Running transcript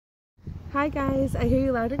Hi guys, I hear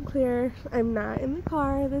you loud and clear. I'm not in the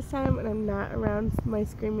car this time and I'm not around my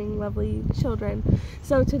screaming lovely children.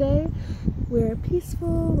 So today we're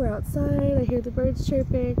peaceful, we're outside, I hear the birds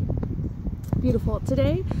chirping. Beautiful.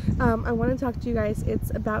 Today I want to talk to you guys.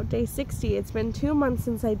 It's about day 60. It's been 2 months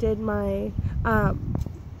since I did my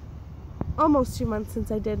almost 2 months since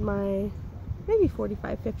I did my maybe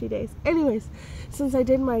 45, 50 days. Anyways, since I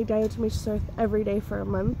did my diatomaceous earth every day for a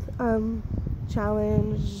month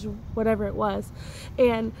challenge, whatever it was,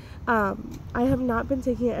 and I have not been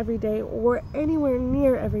taking it every day or anywhere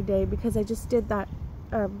near every day because I just did that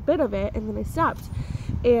bit of it and then I stopped,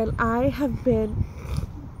 and I have been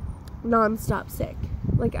non-stop sick.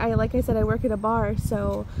 Like I said, I work at a bar,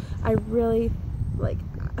 so I really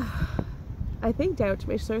I think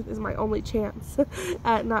diatomaceous earth is my only chance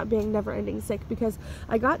at not being never-ending sick, because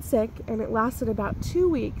I got sick and it lasted about 2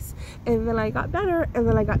 weeks and then I got better and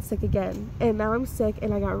then I got sick again, and now I'm sick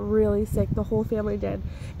and I got really sick. The whole family did,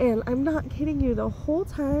 and I'm not kidding you, the whole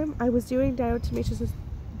time I was doing diatomaceous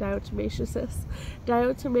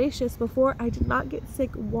before, I did not get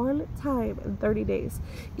sick one time in 30 days,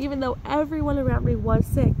 even though everyone around me was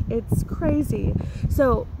sick. It's crazy.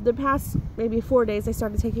 So the past maybe 4 days I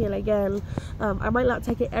started taking it again. I might not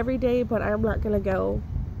take it every day, but I'm not gonna go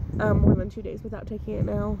more than 2 days without taking it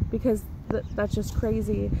now, because that's just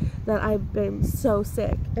crazy that I've been so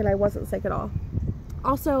sick and I wasn't sick at all.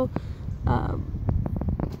 Also,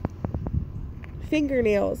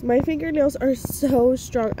 fingernails. My fingernails are so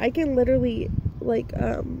strong. I can literally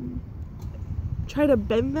try to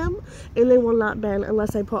bend them and they will not bend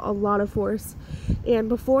unless I put a lot of force. And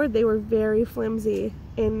before they were very flimsy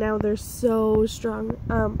and now they're so strong.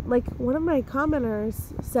 Like one of my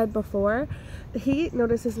commenters said before, he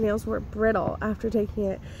noticed his nails were brittle after taking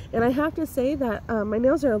it, and I have to say that my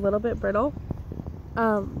nails are a little bit brittle,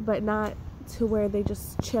 but not to where they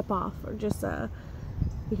just chip off or just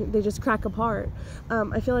they just crack apart.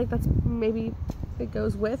 I feel like that's maybe it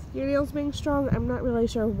goes with your nails being strong. I'm not really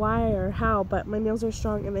sure why or how, but my nails are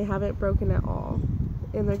strong and they haven't broken at all,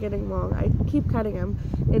 and they're getting long. I keep cutting them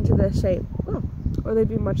into this shape, or they'd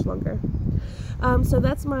be much longer. So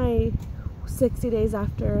that's my 60 days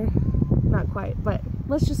after, not quite, but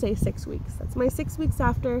let's just say 6 weeks. That's my 6 weeks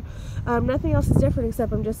after. Nothing else is different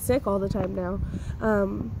except I'm just sick all the time now.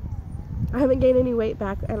 I haven't gained any weight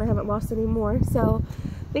back and I haven't lost any more. So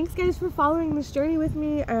thanks guys for following this journey with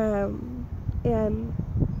me, and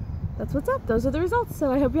that's what's up. Those are the results.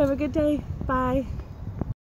 So I hope you have a good day. Bye.